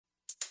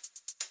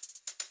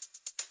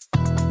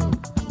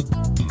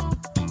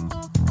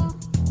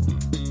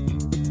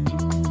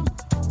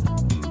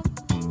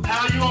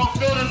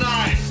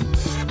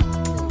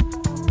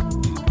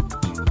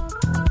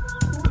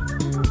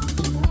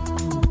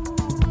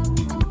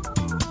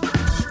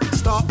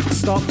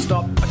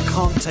Stop. I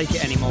can't take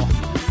it anymore.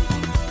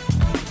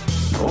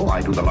 Oh,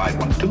 I do the live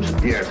ones too.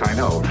 Yes, I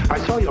know. I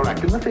saw your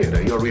act in the theater.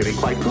 You're really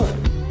quite good.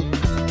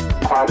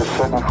 Quite a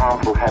certain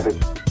harmful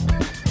habit.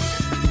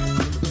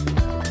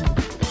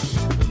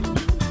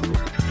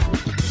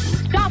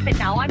 Stop it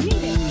now, I'm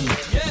leaving.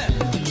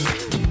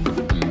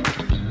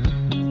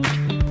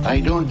 I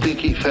don't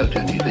think he felt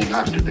anything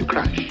after the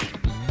crash.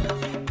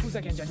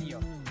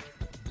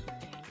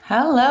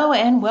 Hello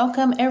and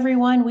welcome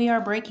everyone. We are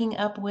breaking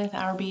up with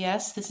our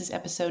BS. This is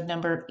episode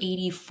number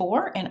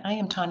 84 and I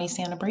am Tawny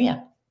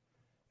Santabria.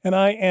 And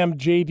I am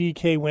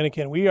JDK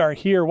Winnikin. We are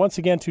here once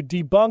again to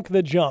debunk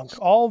the junk,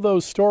 all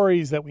those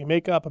stories that we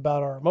make up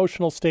about our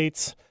emotional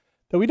states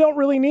that we don't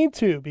really need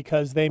to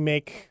because they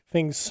make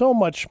things so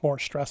much more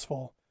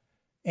stressful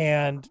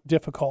and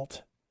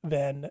difficult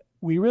than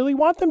we really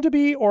want them to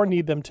be or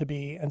need them to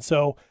be. And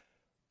so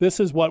this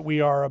is what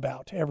we are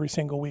about every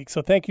single week.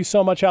 So thank you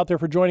so much out there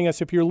for joining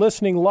us. If you're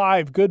listening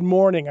live, good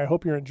morning. I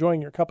hope you're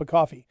enjoying your cup of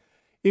coffee.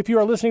 If you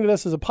are listening to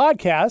this as a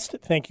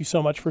podcast, thank you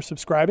so much for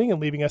subscribing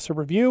and leaving us a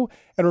review.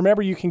 And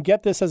remember, you can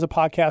get this as a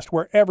podcast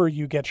wherever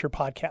you get your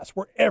podcasts.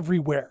 We're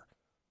everywhere.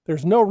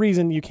 There's no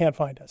reason you can't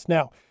find us.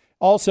 Now,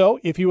 also,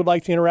 if you would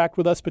like to interact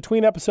with us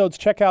between episodes,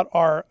 check out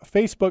our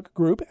Facebook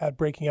group at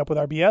Breaking Up with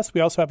RBS.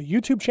 We also have a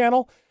YouTube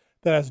channel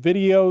that has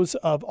videos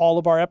of all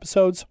of our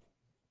episodes.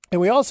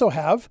 And we also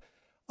have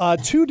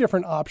two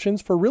different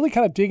options for really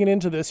kind of digging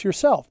into this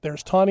yourself.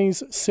 There's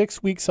Tawny's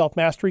 6-week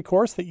self-mastery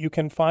course that you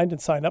can find and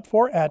sign up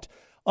for at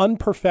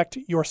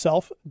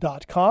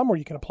unperfectyourself.com, where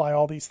you can apply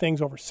all these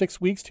things over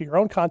 6 weeks to your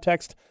own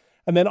context.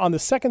 And then on the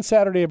second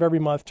Saturday of every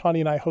month,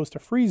 Tawny and I host a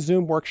free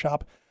Zoom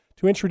workshop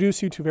to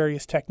introduce you to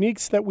various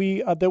techniques that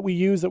we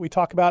use, that we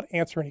talk about,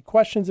 answer any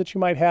questions that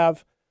you might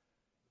have.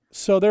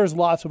 So there's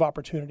lots of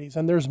opportunities,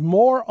 and there's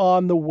more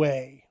on the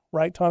way,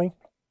 right, Tawny?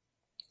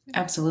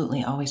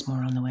 Absolutely. Always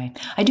more on the way.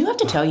 I do have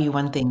to tell you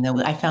one thing, though,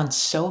 I found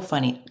so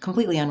funny,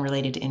 completely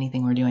unrelated to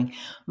anything we're doing.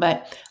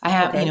 But I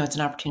have, it's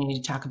an opportunity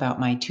to talk about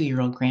my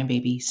 2-year-old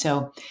grandbaby.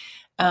 So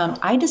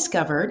I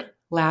discovered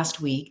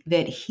last week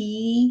that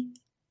he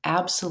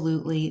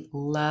absolutely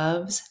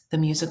loves the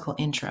musical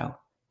intro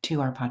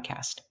to our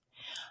podcast.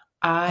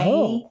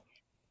 I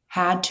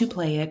had to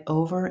play it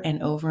over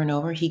and over and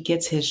over. He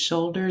gets his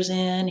shoulders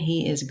in,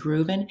 he is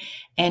grooving,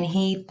 and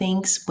he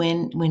thinks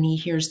when he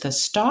hears the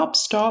stop,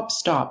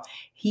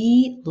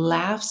 he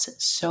laughs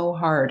so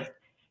hard.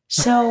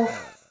 So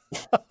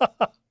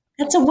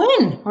that's a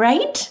win,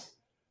 right?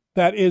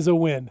 That is a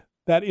win.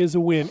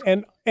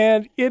 And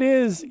it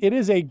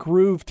is a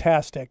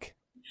groove-tastic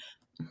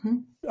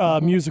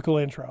musical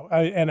intro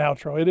and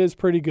outro. It is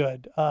pretty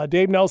good.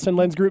 Dave Nelson,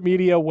 Lens Group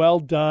Media, well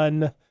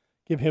done.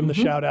 Give him the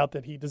shout out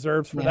that he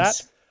deserves for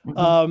that.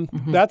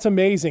 That's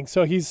amazing.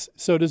 So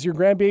does your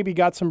grandbaby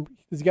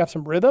does he have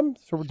some rhythm?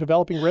 So we're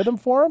developing rhythm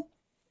for him?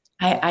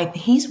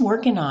 He's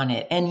working on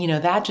it. And,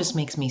 that just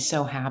makes me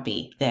so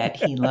happy that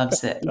he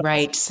loves it.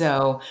 Right.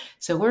 So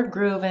we're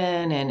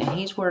grooving and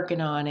he's working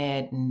on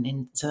it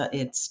and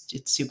it's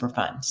super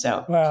fun.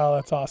 So, wow,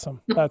 that's awesome.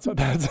 That's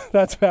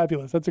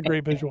fabulous. That's a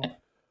great visual.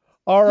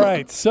 All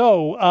right.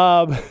 So,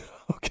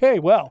 okay.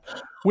 Well,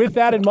 with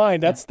that in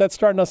mind, that's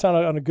starting us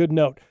on a good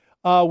note.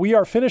 We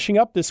are finishing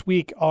up this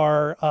week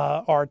our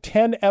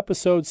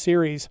 10-episode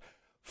series,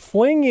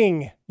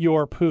 Flinging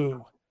Your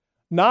Poo.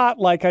 Not,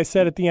 like I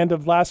said at the end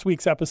of last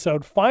week's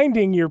episode,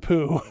 Finding Your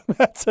Poo.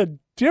 That's a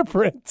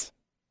different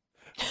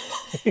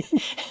thing.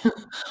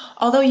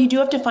 Although you do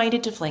have to find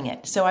it to fling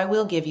it. So I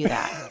will give you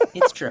that.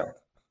 It's true.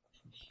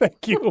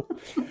 Thank you.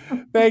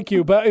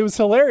 But it was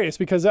hilarious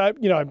because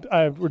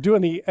we're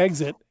doing the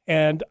exit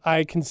and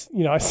I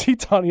see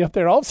Tawny up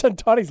there and all of a sudden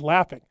Tawny's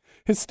laughing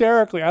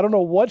hysterically. I don't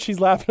know what she's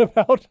laughing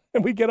about.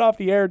 And we get off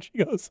the air and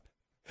she goes,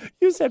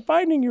 "You said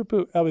Finding Your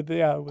Poo."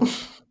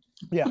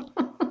 Yeah.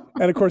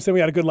 And of course, then we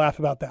had a good laugh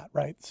about that,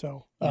 right?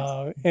 So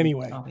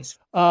anyway,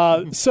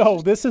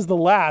 so this is the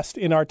last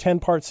in our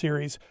 10-part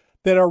series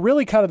that are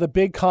really kind of the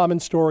big common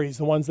stories,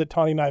 the ones that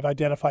Tawny and I have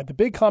identified, the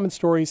big common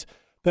stories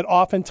that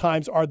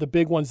oftentimes are the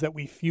big ones that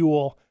we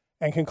fuel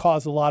and can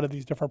cause a lot of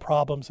these different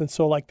problems. And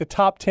so like the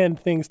top 10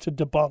 things to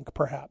debunk,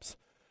 perhaps,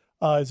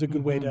 is a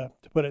good way to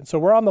put it. And so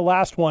we're on the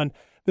last one.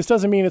 This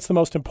doesn't mean it's the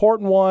most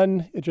important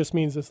one. It just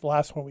means it's the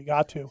last one we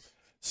got to.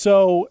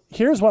 So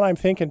here's what I'm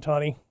thinking,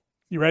 Tawny.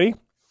 You ready?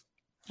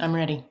 I'm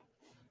ready.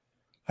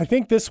 I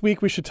think this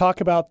week we should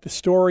talk about the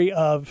story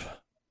of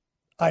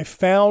I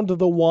found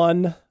the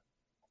one,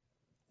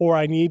 or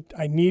I need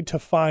to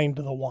find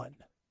the one.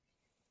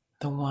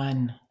 The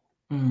one.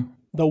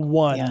 The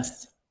one.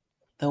 Yes.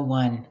 The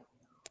one.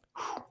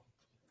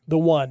 The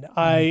one.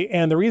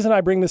 And the reason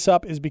I bring this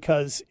up is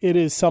because it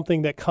is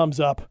something that comes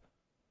up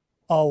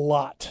a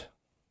lot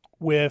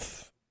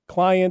with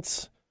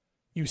clients.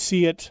 You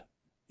see it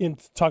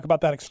talk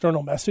about that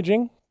external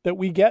messaging that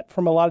we get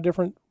from a lot of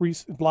different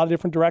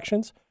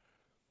directions,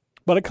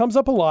 but it comes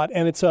up a lot,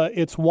 and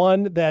it's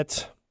one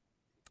that,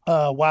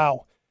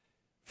 wow,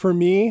 for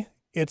me,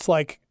 it's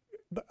like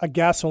a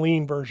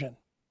gasoline version,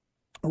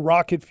 a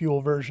rocket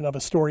fuel version of a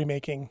story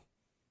making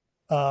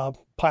pile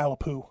of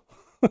poo.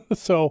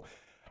 So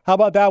how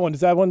about that one?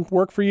 Does that one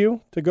work for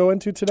you to go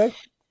into today?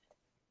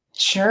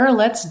 Sure,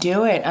 let's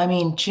do it. I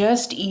mean,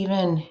 just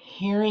even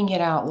hearing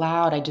it out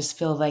loud, I just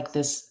feel like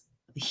this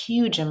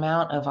huge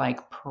amount of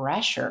like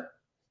pressure.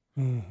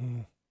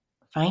 Mm-hmm.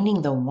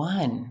 Finding the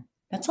one,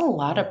 that's a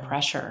lot of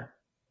pressure.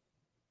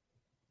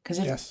 Because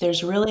if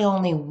there's really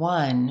only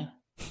one,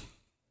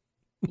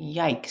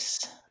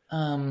 yikes.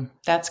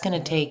 That's going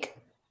to take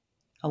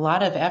a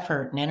lot of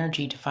effort and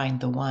energy to find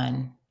the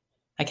one.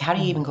 Like, how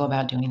do you even go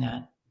about doing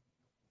that?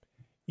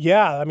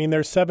 Yeah, I mean,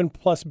 there's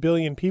 7+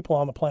 billion people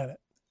on the planet.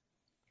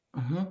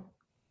 Mm-hmm.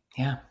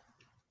 Yeah.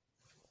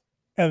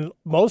 And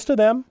most of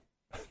them,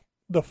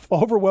 the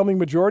overwhelming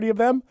majority of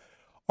them,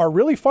 are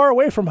really far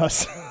away from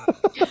us.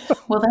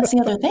 Well, that's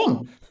the other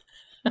thing.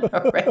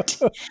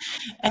 Right.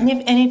 And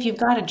if you've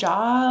got a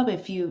job,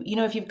 if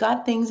you've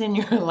got things in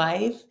your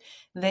life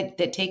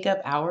that take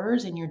up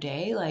hours in your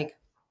day, like,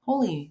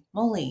 holy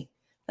moly,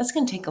 that's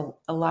going to take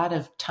a lot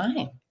of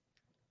time.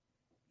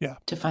 Yeah.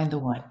 To find the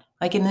one.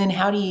 Like, and then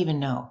how do you even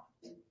know?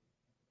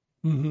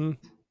 Mm-hmm.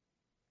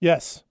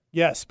 Yes,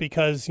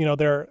 because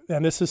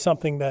and this is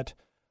something that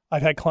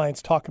I've had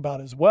clients talk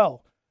about as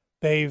well.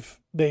 They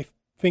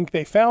think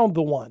they found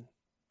the one,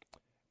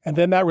 and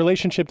then that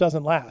relationship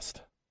doesn't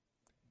last.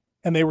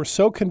 And they were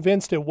so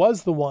convinced it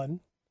was the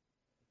one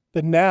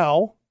that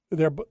now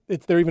they're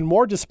even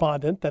more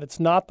despondent that it's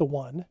not the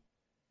one,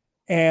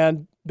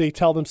 and they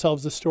tell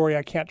themselves the story,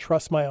 I can't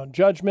trust my own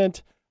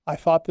judgment. I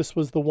thought this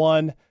was the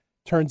one.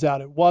 Turns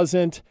out it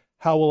wasn't.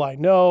 How will I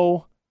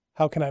know?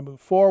 How can I move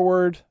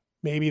forward?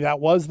 Maybe that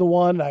was the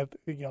one.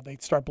 They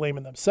start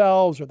blaming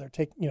themselves, or they're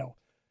taking,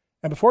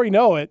 and before you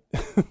know it,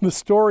 the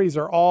stories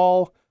are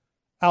all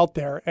out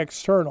there,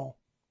 external,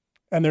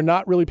 and they're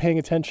not really paying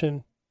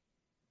attention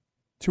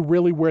to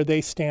really where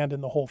they stand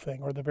in the whole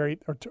thing,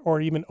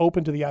 or even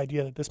open to the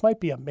idea that this might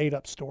be a made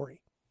up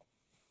story.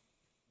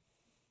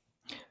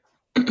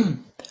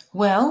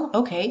 Well,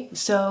 okay.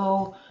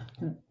 So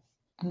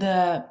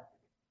the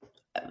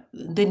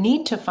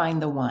need to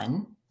find the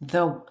one,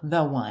 the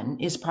one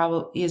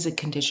is a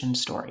conditioned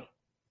story,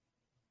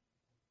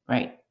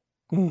 right?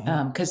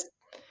 Mm-hmm.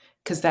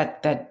 Because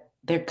that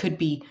there could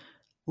be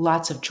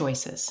lots of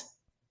choices.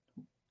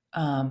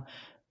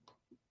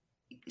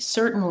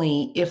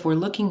 Certainly, if we're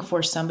looking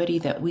for somebody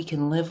that we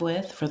can live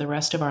with for the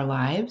rest of our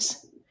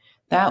lives,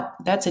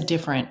 that's a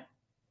different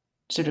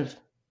sort of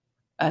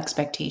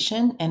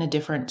expectation and a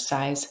different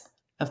size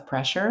of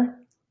pressure.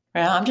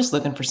 Right? I'm just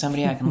looking for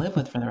somebody I can live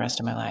with for the rest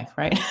of my life,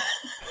 right?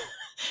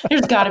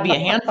 There's got to be a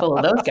handful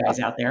of those guys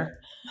out there.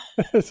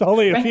 It's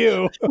only a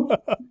few.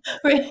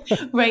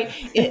 right.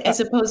 As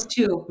opposed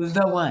to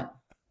the one.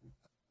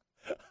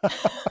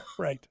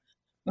 Right.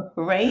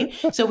 Right.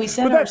 So we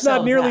set but that's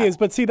not nearly up.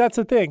 but see, that's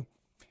the thing.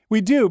 We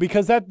do,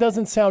 because that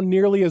doesn't sound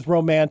nearly as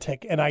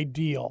romantic and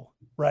ideal,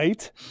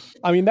 right?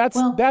 I mean,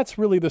 that's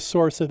really the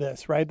source of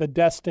this, right? The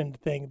destined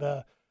thing,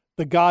 the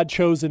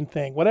God-chosen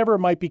thing, whatever it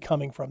might be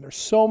coming from. There's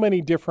so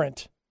many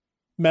different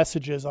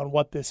messages on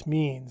what this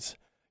means.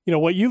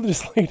 What you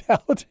just laid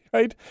out,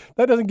 right?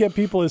 That doesn't get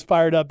people as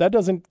fired up. That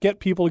doesn't get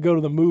people to go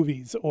to the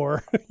movies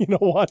or,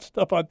 watch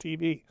stuff on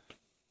TV.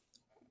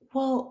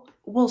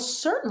 Well,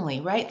 certainly,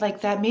 right?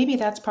 Like that, maybe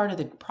that's part of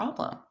the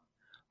problem,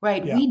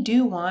 right? Yeah. We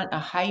do want a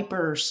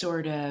hyper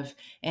sort of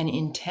an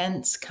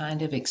intense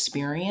kind of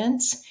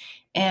experience.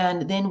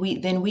 And then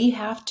we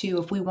have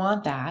to, if we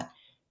want that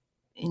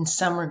in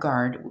some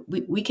regard,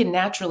 we can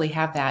naturally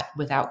have that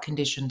without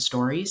conditioned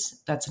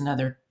stories. That's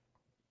another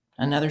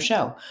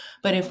show.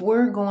 But if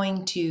we're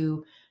going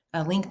to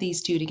link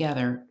these two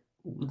together,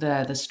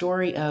 the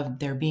story of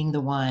there being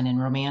the one and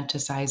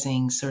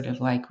romanticizing sort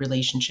of like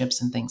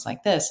relationships and things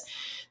like this,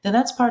 then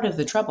that's part of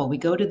the trouble. We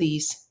go to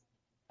these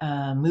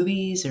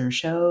movies or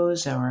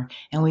shows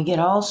and we get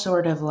all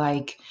sort of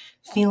like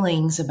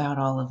feelings about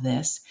all of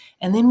this.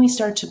 And then we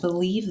start to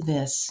believe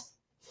this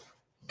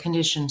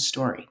conditioned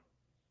story.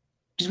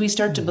 Because we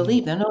start to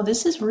believe that, no,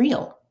 this is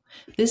real.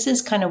 This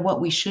is kind of what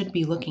we should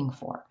be looking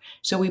for.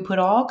 So we put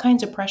all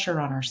kinds of pressure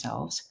on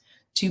ourselves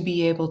to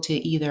be able to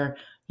either,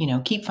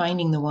 keep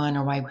finding the one,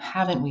 or why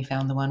haven't we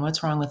found the one?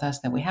 What's wrong with us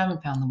that we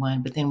haven't found the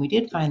one? But then we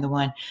did find the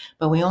one,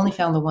 but we only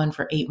found the one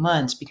for 8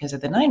 months, because at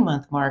the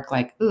 9-month mark,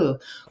 like,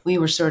 we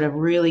were sort of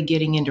really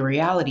getting into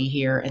reality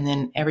here. And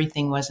then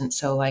everything wasn't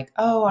so like,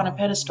 on a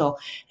pedestal.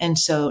 And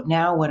so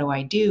now what do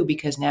I do?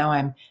 Because now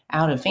I'm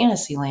out of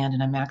fantasy land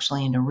and I'm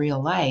actually into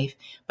real life,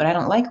 but I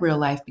don't like real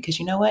life because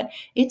you know what?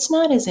 It's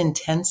not as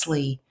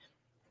intensely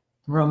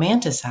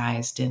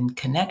romanticized and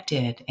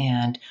connected.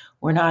 And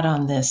we're not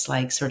on this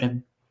like sort of,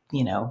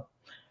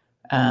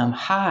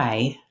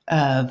 high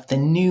of the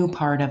new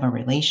part of a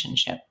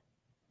relationship,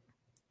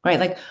 right?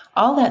 Like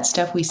all that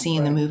stuff we see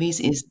in the movies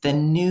is the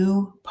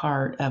new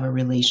part of a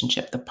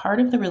relationship, the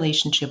part of the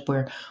relationship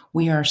where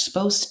we are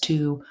supposed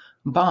to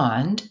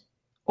bond,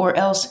 or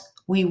else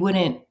we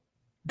wouldn't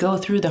go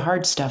through the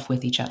hard stuff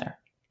with each other.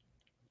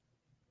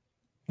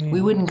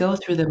 We wouldn't go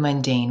through the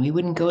mundane. We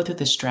wouldn't go through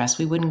the stress.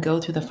 We wouldn't go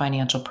through the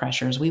financial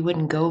pressures. We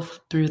wouldn't go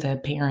through the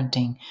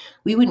parenting.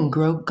 We wouldn't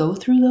go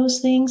through those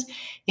things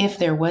if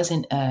there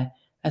wasn't a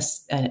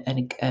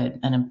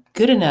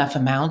good enough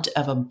amount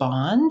of a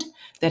bond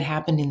that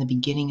happened in the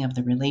beginning of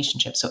the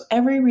relationship. So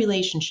every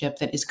relationship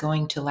that is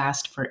going to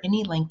last for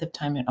any length of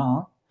time at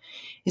all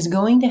is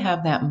going to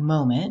have that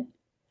moment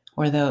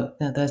or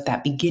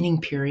that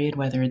beginning period,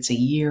 whether it's a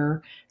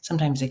year,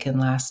 sometimes it can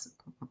last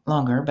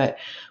longer, but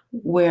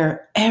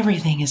where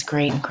everything is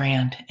great and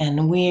grand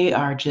and we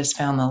are just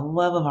found the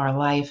love of our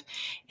life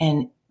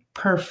and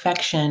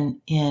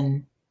perfection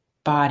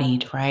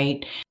embodied,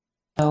 right?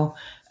 So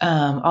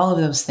all of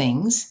those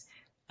things.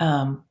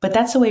 But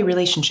that's the way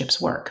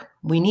relationships work.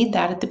 We need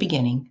that at the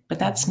beginning, but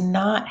that's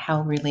not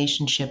how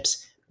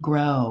relationships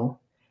grow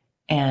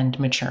and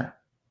mature.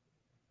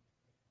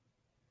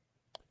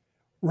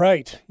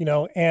 Right.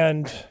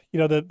 And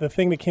the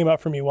thing that came up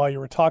for me while you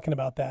were talking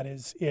about that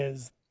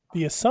is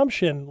the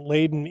assumption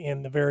laden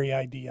in the very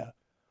idea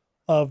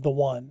of the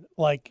one,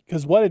 like,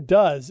 because what it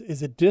does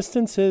is it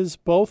distances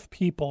both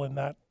people in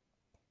that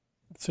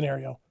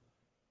scenario,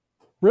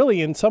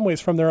 really in some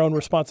ways from their own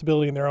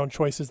responsibility and their own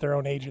choices, their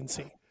own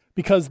agency,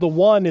 because the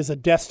one is a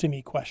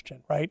destiny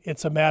question, right?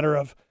 It's a matter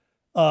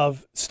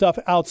of stuff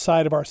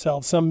outside of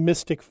ourselves, some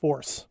mystic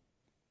force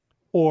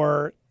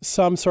or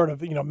some sort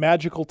of,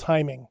 magical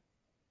timing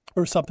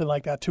or something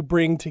like that to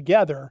bring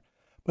together.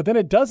 But then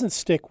it doesn't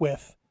stick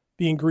with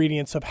the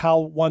ingredients of how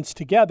once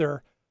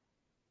together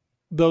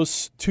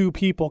those two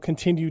people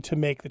continue to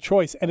make the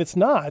choice. And it's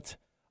not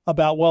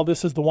about, well,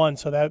 this is the one,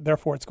 so that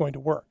therefore it's going to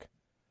work.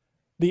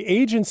 The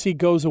agency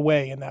goes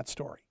away in that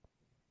story,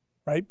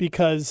 right?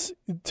 Because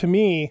to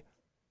me,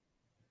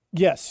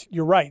 yes,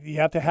 you're right.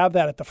 You have to have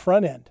that at the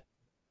front end.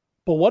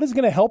 But what is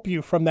going to help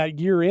you from that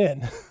year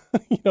in,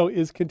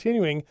 is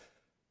continuing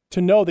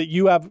to know that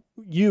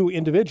you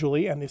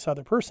individually and this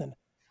other person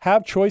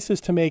have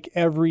choices to make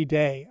every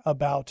day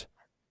about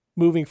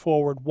moving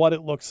forward, what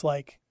it looks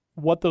like,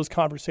 what those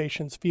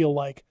conversations feel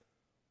like,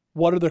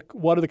 what are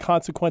the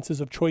consequences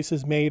of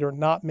choices made or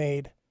not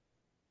made.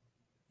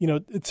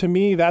 To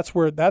me, that's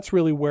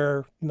really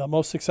where the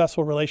most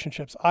successful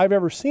relationships I've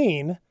ever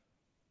seen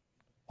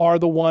are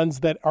the ones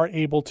that are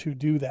able to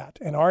do that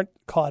and aren't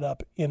caught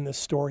up in this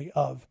story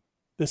of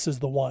this is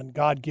the one,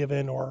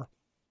 God-given or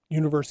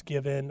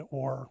universe-given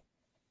or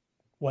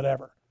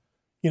whatever.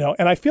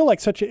 And I feel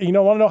like want to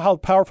know how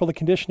powerful the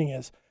conditioning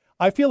is.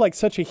 I feel like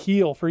such a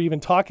heel for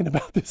even talking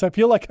about this. I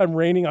feel like I'm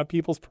raining on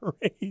people's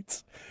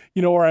parades,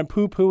 or I'm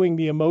poo-pooing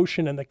the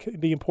emotion and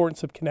the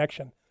importance of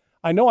connection.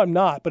 I know I'm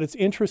not, but it's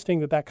interesting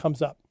that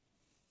comes up.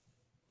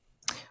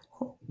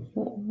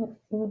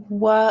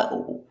 What,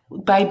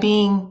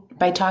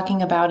 by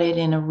talking about it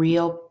in a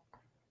real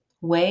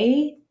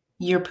way,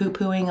 you're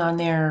poo-pooing on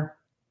their,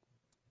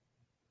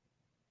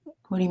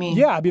 what do you mean?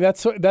 Yeah, I mean,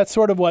 that's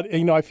sort of what,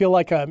 I feel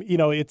like,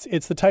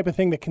 it's the type of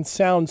thing that can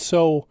sound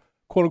so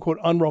quote unquote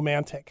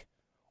unromantic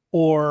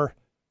or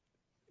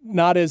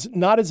not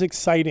as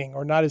exciting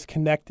or not as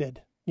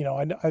connected.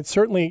 I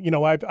certainly,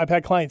 I've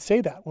had clients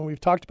say that when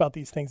we've talked about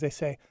these things. They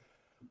say,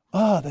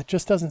 that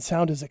just doesn't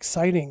sound as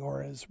exciting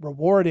or as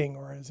rewarding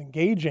or as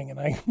engaging.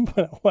 And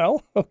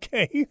well,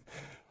 okay,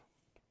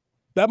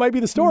 that might be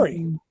the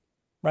story,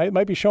 right? It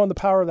might be showing the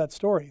power of that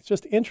story. It's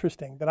just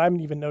interesting that I'm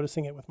even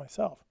noticing it with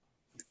myself.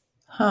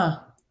 Huh.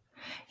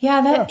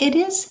 Yeah, it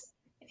is.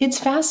 It's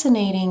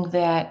fascinating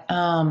that,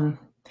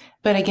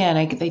 but again,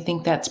 I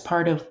think that's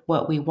part of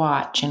what we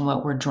watch and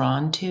what we're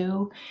drawn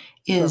to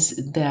is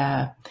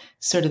the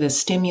sort of the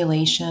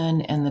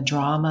stimulation and the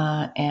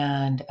drama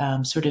and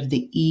sort of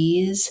the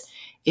ease.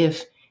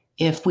 If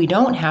we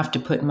don't have to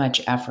put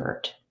much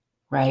effort,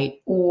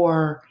 right?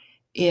 Or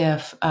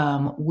if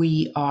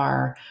we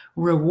are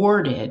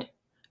rewarded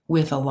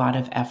with a lot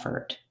of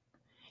effort,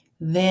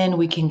 then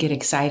we can get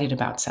excited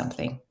about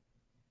something,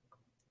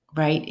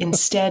 right?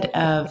 Instead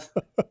of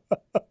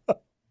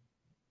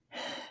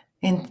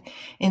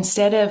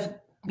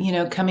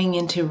coming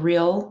into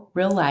real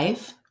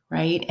life,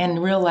 right?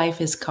 And real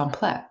life is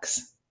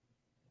complex.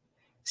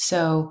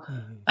 So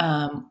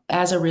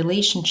as a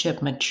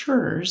relationship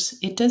matures,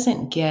 it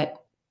doesn't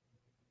get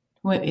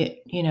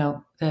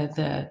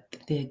the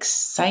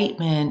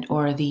excitement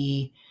or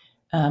the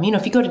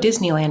if you go to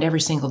Disneyland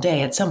every single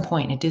day, at some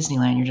point at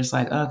Disneyland, you're just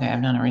like, okay,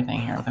 I've done everything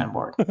here. I'm kind of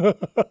bored.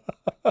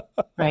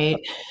 Right?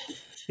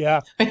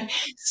 Yeah.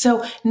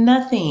 So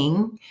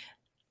the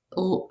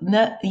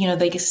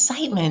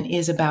excitement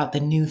is about the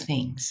new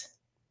things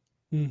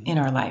in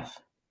our life.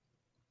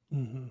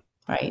 Mm-hmm.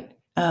 Right?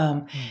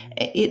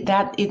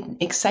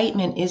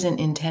 Excitement isn't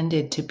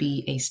intended to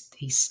be a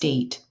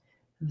state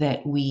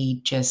that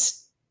we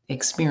just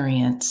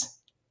experience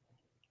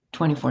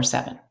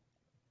 24/7.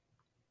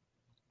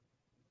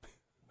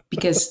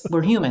 Because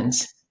we're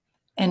humans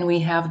and we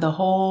have the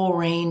whole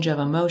range of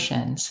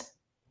emotions,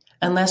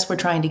 unless we're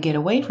trying to get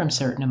away from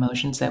certain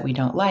emotions that we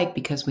don't like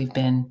because we've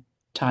been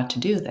taught to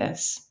do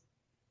this,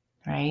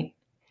 right?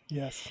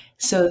 Yes.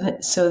 So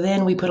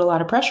then we put a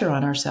lot of pressure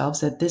on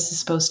ourselves that this is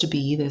supposed to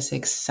be this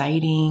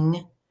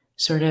exciting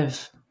sort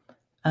of,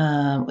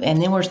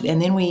 and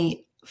then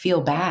we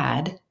feel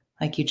bad,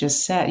 like you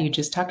just said, you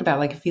just talked about,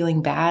 like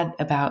feeling bad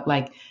about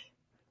like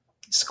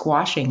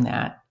squashing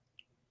that,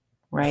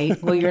 right?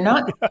 Well, you're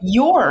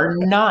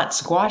not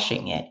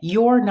squashing it.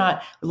 You're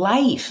not,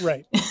 life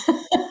Right.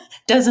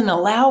 doesn't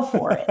allow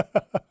for it.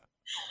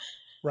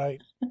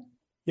 Right.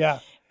 Yeah.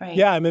 Right.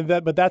 Yeah. I mean,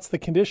 but that's the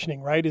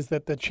conditioning, right? Is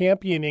that the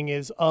championing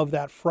is of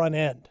that front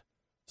end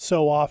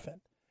so often,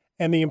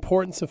 and the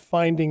importance of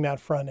finding that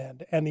front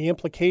end, and the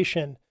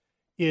implication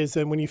is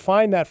that when you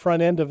find that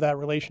front end of that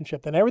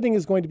relationship, then everything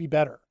is going to be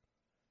better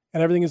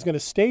and everything is going to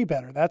stay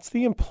better. That's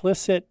the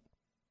implicit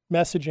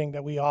messaging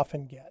that we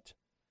often get.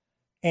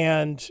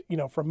 And,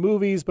 from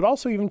movies, but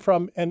also even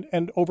from,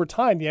 and over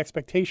time, the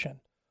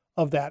expectation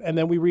of that. And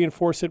then we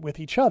reinforce it with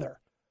each other,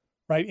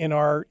 right? In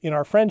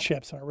our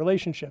friendships and our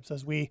relationships,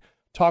 as we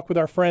talk with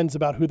our friends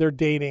about who they're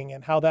dating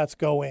and how that's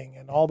going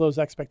and all those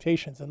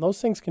expectations. And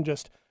those things can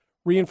just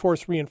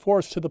reinforce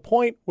to the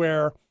point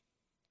where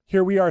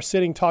here we are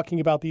sitting talking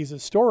about these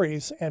as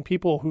stories, and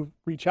people who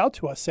reach out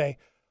to us say,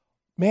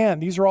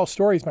 man, these are all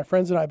stories. My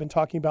friends and I have been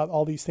talking about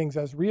all these things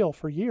as real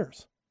for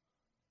years.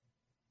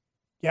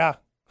 Yeah.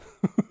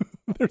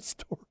 They're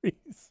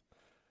stories.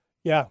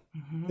 Yeah.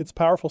 Mm-hmm. It's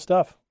powerful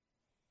stuff.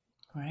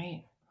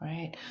 Right.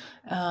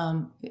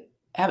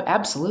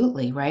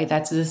 Absolutely. Right.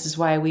 This is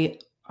why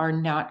we are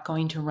not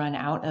going to run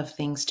out of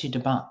things to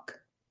debunk,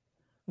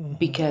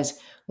 because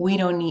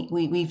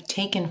we've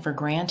taken for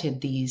granted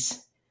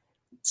these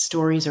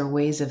stories or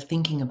ways of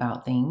thinking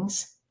about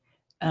things.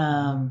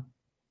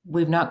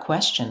 We've not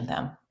questioned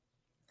them.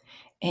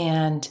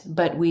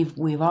 But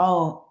we've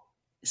all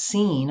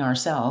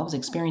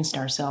experienced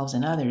ourselves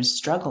and others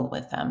struggle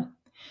with them.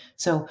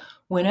 So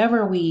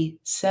whenever we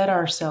set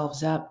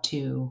ourselves up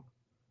to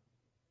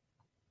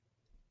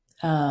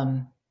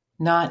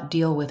not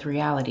deal with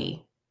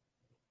reality,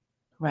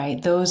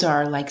 right? Those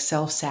are like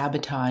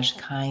self-sabotage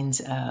kinds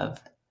of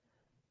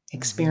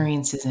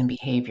experiences and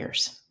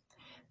behaviors.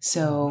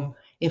 So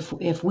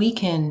if we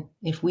can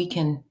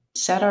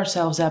set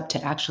ourselves up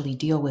to actually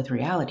deal with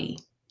reality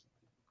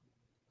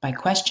by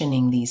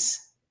questioning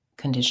these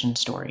conditioned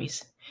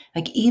stories,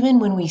 like even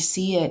when we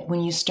see it,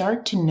 when you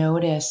start to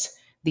notice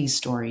these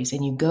stories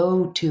and you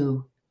go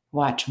to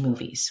watch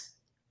movies,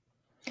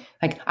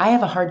 like I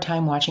have a hard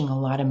time watching a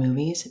lot of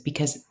movies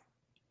because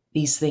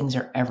these things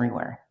are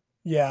everywhere.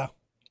 Yeah,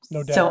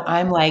 no doubt. So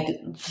I'm like,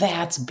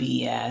 that's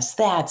BS.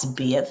 That's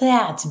BS.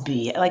 That's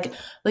BS.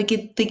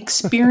 The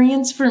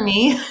experience for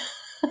me,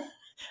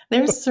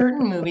 there's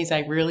certain movies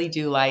I really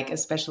do like,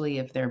 especially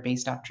if they're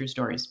based off true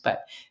stories,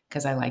 but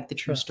because I like the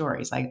true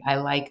stories. Like I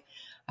like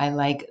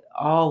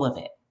all of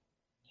it,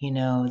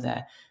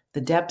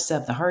 the depths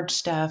of the hard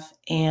stuff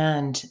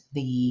and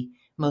the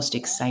most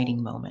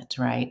exciting moments,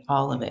 right?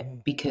 All of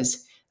it,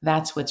 because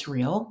that's what's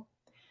real.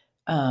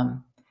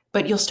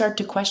 But you'll start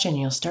to question,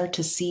 you'll start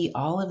to see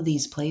all of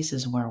these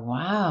places where,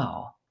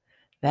 wow,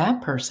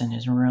 that person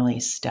is really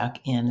stuck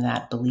in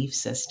that belief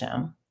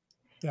system.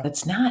 Yeah.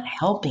 That's not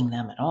helping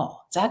them at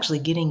all. It's actually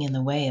getting in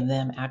the way of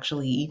them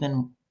actually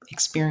even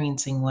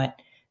experiencing what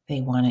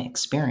they want to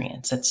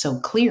experience. It's so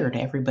clear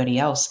to everybody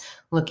else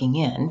looking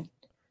in.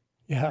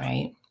 Yeah.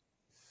 Right.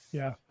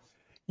 Yeah.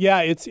 Yeah.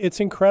 It's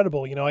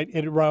incredible.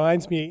 It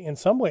reminds me in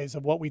some ways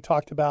of what we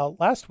talked about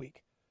last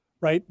week,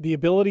 right? The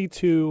ability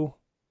to,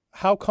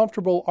 how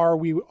comfortable are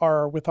we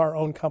with our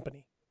own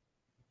company,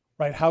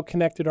 right? How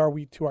connected are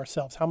we to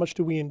ourselves? How much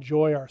do we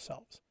enjoy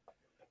ourselves?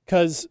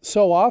 Because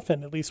so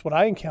often, at least what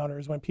I encounter,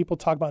 is when people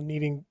talk about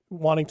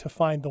wanting to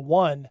find the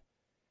one,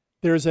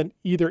 there's an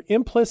either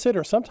implicit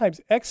or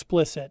sometimes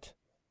explicit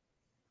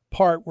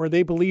part where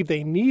they believe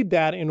they need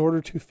that in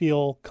order to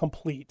feel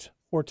complete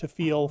or to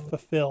feel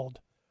fulfilled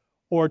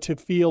or to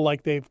feel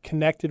like they've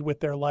connected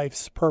with their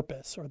life's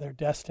purpose or their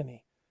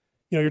destiny.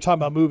 You're talking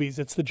about movies.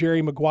 It's the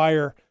Jerry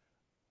Maguire,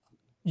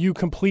 you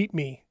complete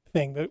me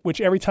thing, which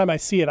every time I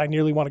see it, I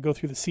nearly want to go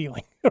through the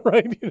ceiling,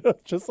 right?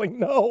 Just like,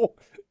 no,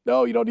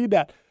 you don't need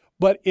that.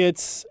 But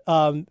it's,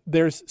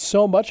 there's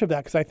so much of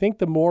that, because I think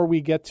the more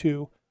we get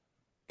to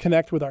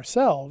connect with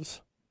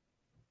ourselves,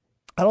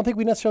 I don't think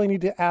we necessarily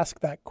need to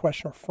ask that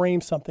question or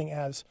frame something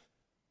as,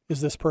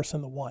 is this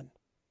person the one?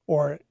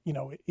 Or,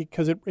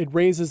 because it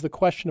raises the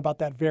question about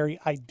that very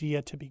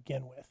idea to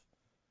begin with.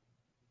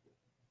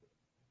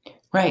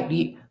 Right.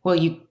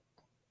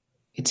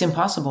 It's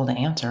impossible to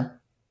answer.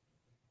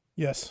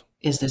 Yes.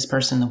 Is this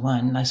person the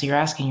one? So you're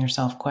asking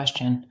yourself a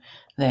question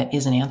that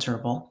isn't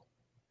answerable,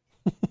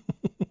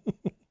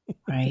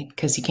 right?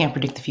 Because you can't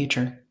predict the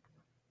future,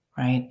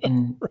 right?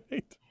 And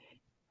right.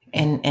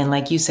 And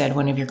like you said,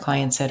 one of your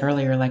clients said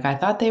earlier, like, I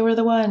thought they were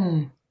the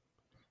one,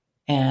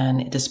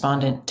 and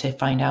despondent to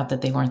find out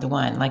that they weren't the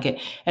one. Like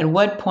at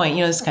what point,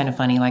 it's kind of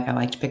funny. Like I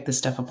like to pick this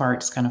stuff apart.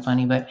 It's kind of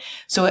funny, but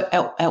so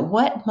at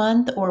what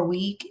month or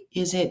week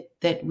is it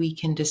that we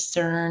can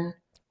discern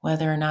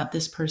whether or not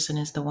this person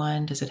is the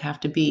one? Does it have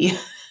to be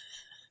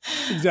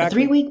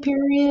exactly a 3-week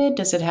period?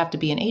 Does it have to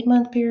be an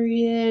 8-month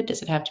period?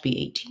 Does it have to be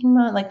 18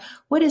 months? Like,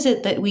 what is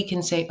it that we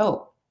can say,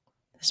 oh,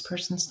 this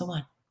person's the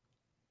one?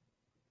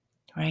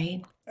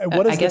 right? And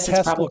what does I the guess it's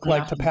test probably look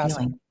like to often pass it?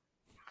 healing.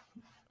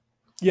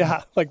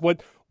 Yeah, like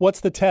what's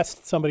the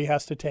test somebody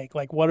has to take?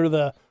 Like what are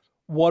the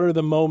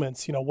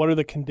moments, what are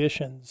the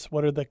conditions?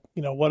 What are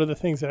the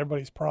things that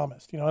everybody's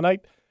promised? And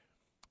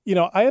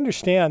I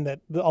understand that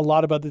a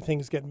lot of other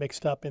things get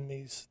mixed up in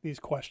these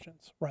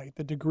questions, right?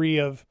 The degree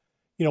of,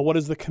 what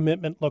does the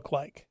commitment look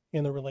like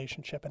in the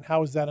relationship and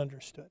how is that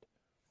understood?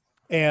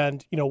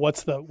 And,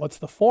 what's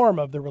the form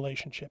of the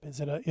relationship? Is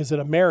it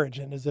a marriage,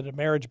 and is it a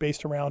marriage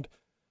based around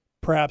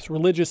perhaps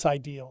religious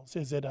ideals?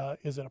 Is it a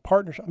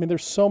partnership? I mean,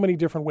 there's so many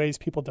different ways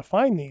people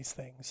define these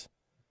things,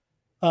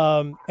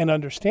 and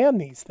understand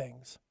these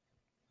things.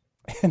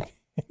 And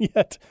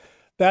yet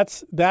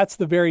that's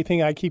the very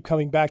thing I keep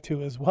coming back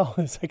to as well.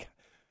 It's like,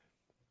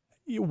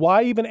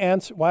 why even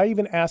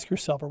ask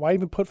yourself, or why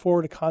even put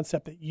forward a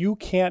concept that you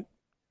can't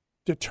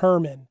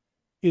determine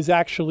is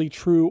actually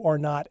true or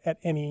not at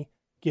any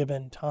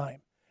given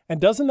time? And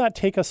doesn't that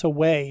take us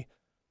away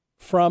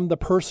from the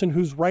person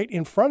who's right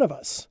in front of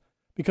us?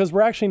 Because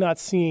we're actually not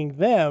seeing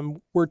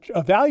them. We're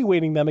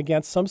evaluating them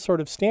against some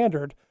sort of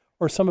standard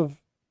or some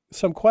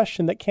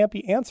question that can't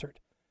be answered.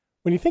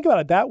 When you think about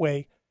it that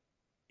way,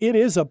 it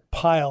is a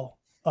pile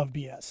of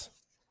BS.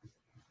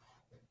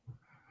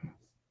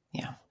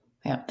 Yeah.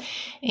 Yeah.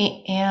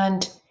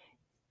 And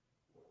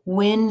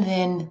when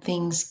then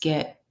things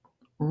get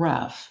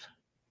rough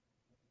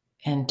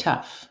and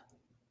tough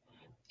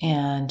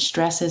and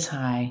stress is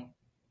high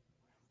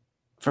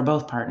for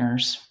both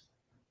partners,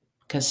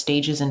 because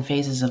stages and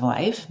phases of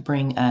life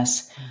bring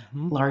us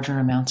larger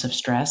amounts of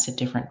stress at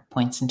different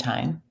points in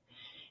time.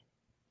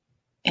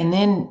 And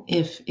then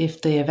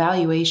if the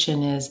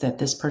evaluation is that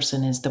this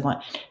person is the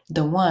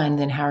one,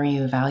 then how are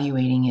you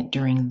evaluating it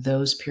during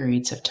those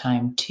periods of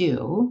time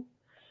too?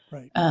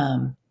 Right.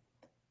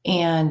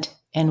 And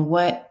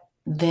what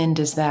then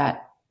does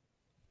that,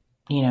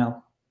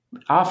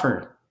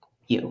 offer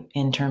you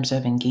in terms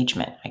of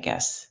engagement, I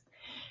guess.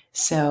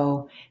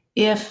 So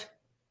if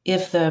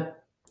the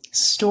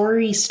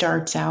story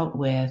starts out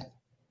with,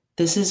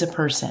 this is a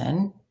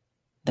person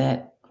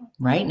that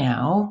right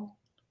now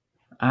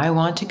I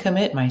want to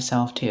commit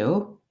myself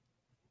to,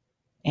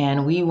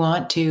 and we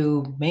want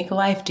to make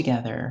life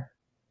together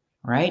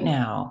right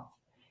now,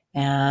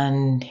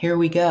 and here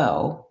we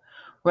go,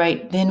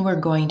 right? Then we're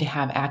going to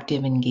have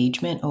active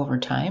engagement over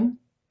time,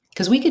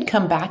 because we could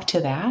come back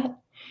to that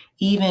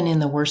even in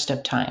the worst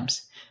of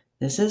times.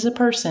 This is a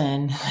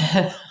person,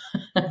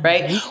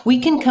 right? We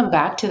can come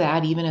back to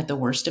that even at the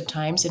worst of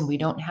times, and we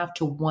don't have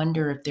to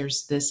wonder if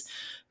there's this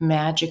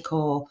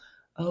magical,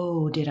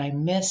 oh, did I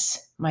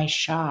miss my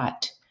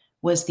shot?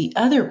 Was the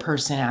other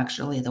person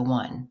actually the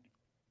one,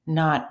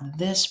 not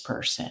this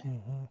person?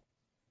 Mm-hmm.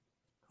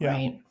 Yeah.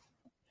 Right?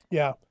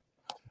 Yeah.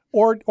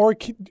 Or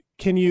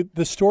can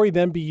the story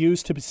then be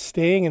used to be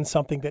staying in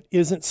something that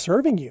isn't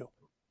serving you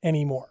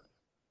anymore?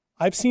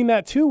 I've seen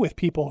that too with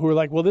people who are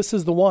like, well, this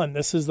is the one,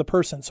 this is the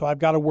person, so I've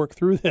got to work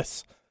through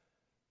this.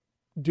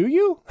 Do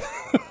you?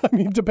 I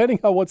mean,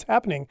 depending on what's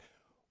happening,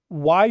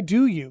 why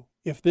do you?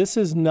 If this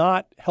is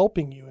not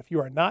helping you, if you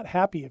are not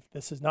happy, if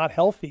this is not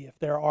healthy, if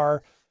there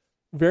are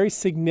very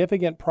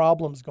significant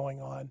problems going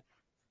on,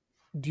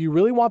 do you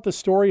really want the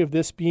story of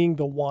this being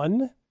the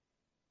one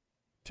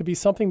to be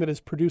something that is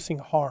producing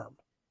harm?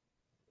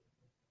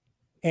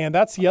 And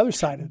that's the other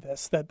side of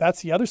this,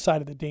 that's the other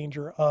side of the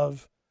danger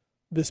of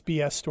this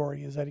BS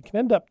story, is that it can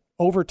end up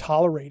over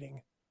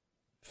tolerating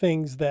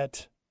things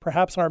that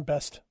perhaps aren't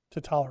best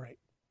to tolerate.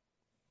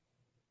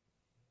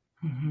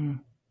 Mm-hmm.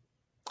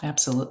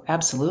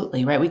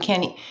 Absolutely. Right. We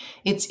can't,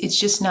 it's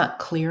just not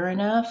clear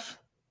enough.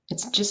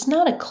 It's just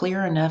not a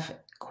clear enough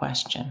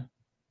question.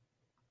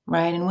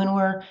 Right. And when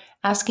we're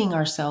asking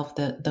ourselves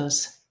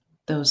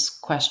those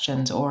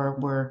questions, or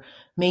we're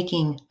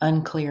making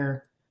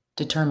unclear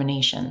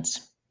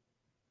determinations,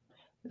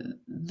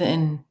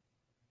 then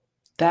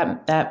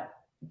that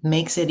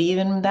makes it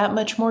even that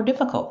much more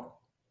difficult,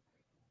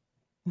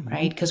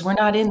 right? Because we're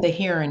not in the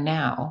here and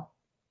now.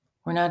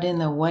 We're not in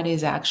the what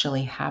is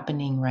actually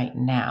happening right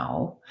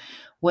now.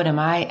 What am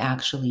I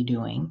actually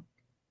doing?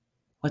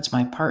 What's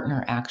my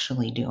partner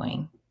actually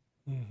doing?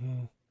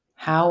 Mm-hmm.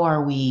 How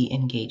are we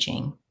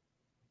engaging?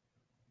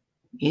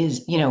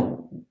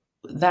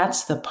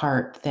 That's the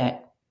part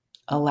that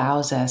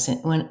allows us,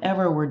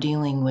 whenever we're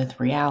dealing with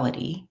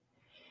reality,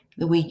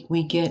 that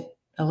we get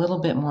a little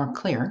bit more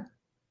clear.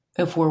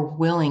 If we're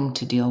willing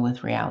to deal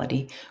with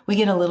reality, we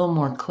get a little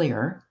more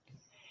clear,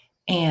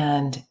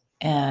 and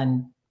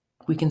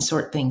we can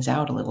sort things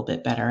out a little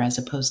bit better, as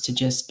opposed to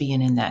just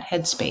being in that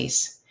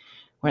headspace,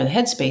 where the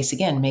headspace,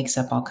 again, makes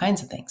up all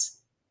kinds of things.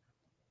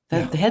 The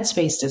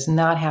headspace does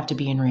not have to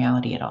be in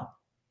reality at all.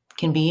 It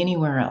can be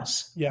anywhere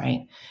else,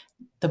 right?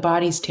 The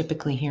body's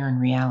typically here in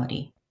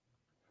reality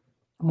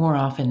more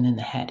often than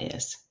the head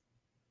is.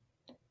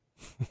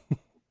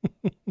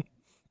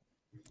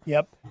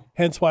 Yep.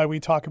 Hence why we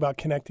talk about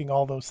connecting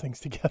all those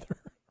things together,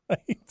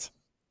 right?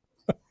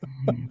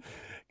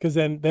 Because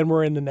then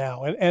we're in the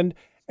now. And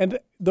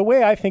the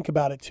way I think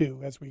about it too,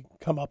 as we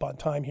come up on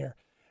time here,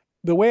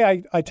 the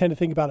way I tend to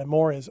think about it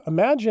more is,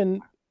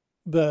 imagine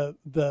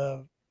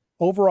the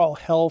overall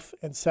health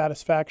and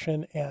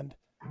satisfaction and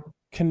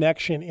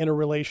connection in a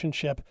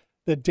relationship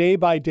that day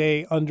by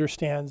day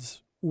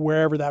understands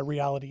wherever that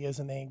reality is,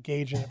 and they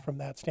engage in it from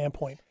that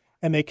standpoint,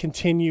 and they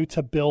continue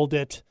to build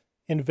it,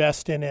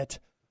 invest in it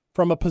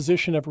from a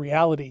position of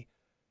reality.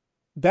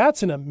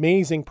 That's an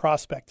amazing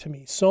prospect to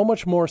me, so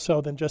much more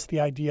so than just the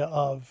idea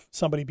of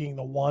somebody being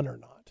the one or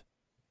not,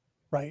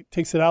 right?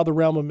 Takes it out of the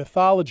realm of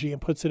mythology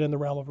and puts it in the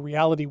realm of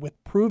reality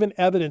with proven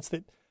evidence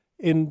that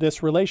in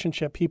this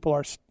relationship,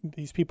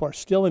 these people are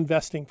still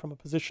investing from a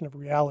position of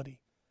reality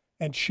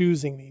and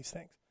choosing these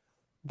things.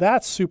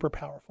 That's super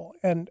powerful.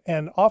 And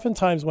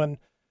oftentimes when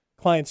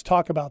clients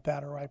talk about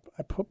that, or I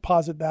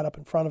posit that up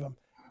in front of them,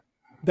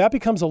 that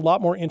becomes a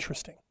lot more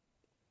interesting.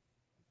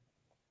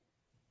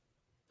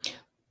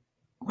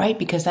 Right,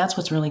 because that's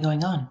what's really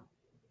going on.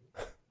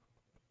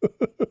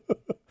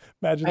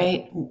 Imagine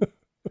right?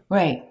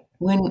 Right.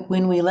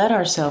 When we let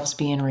ourselves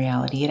be in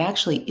reality, it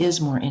actually is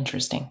more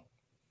interesting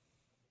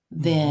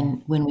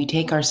than when we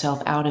take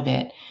ourselves out of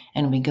it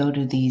and we go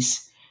to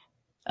these,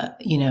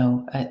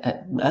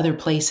 other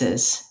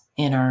places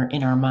in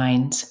our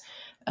minds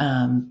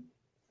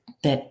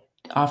that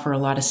offer a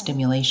lot of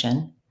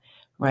stimulation,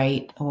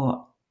 right?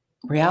 Well,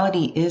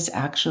 reality is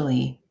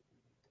actually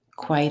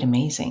quite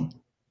amazing.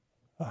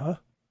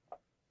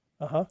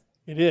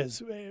 It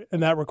is.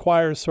 And that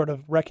requires sort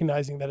of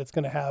recognizing that it's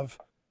going to have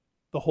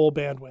the whole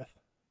bandwidth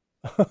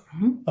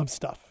of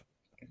stuff.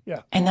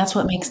 Yeah. And that's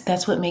what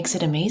makes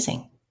it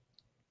amazing.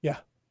 Yeah.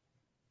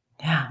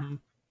 Yeah. Mm-hmm.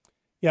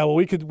 Yeah. Well,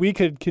 we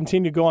could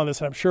continue to go on this,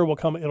 and I'm sure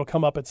it'll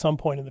come up at some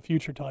point in the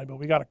future time, but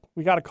we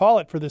gotta call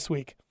it for this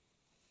week.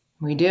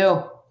 We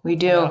do.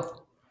 Yeah.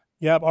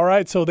 Yep. All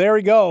right. So there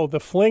we go.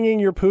 The Flinging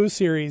Your Poo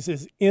series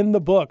is in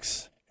the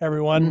books,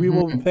 everyone. We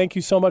will thank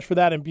you so much for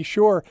that, and be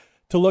sure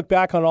to look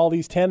back on all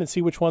these 10 and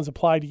see which ones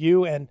apply to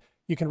you. And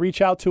you can reach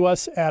out to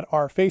us at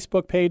our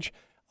Facebook page.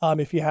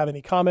 If you have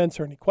any comments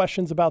or any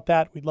questions about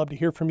that, we'd love to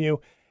hear from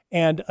you.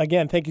 And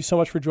again, thank you so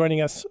much for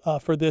joining us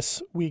for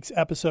this week's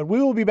episode.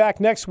 We will be back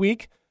next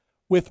week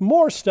with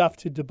more stuff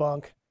to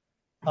debunk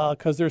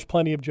because there's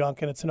plenty of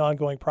junk and it's an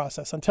ongoing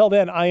process. Until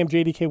then, I am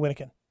JDK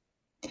Winnikin.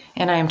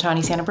 And I am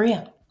Tawny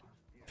Santabria.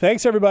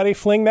 Thanks, everybody.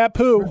 Fling that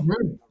poo.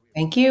 Mm-hmm.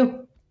 Thank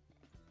you.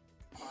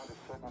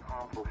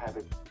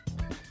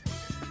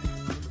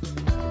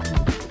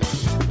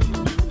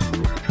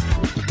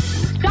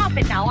 Stop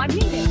it now, I mean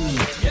it.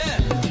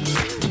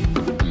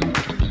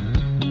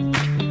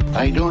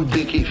 I don't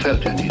think he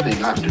felt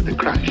anything after the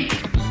crash.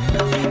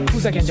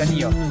 Scusa che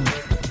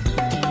Gianio.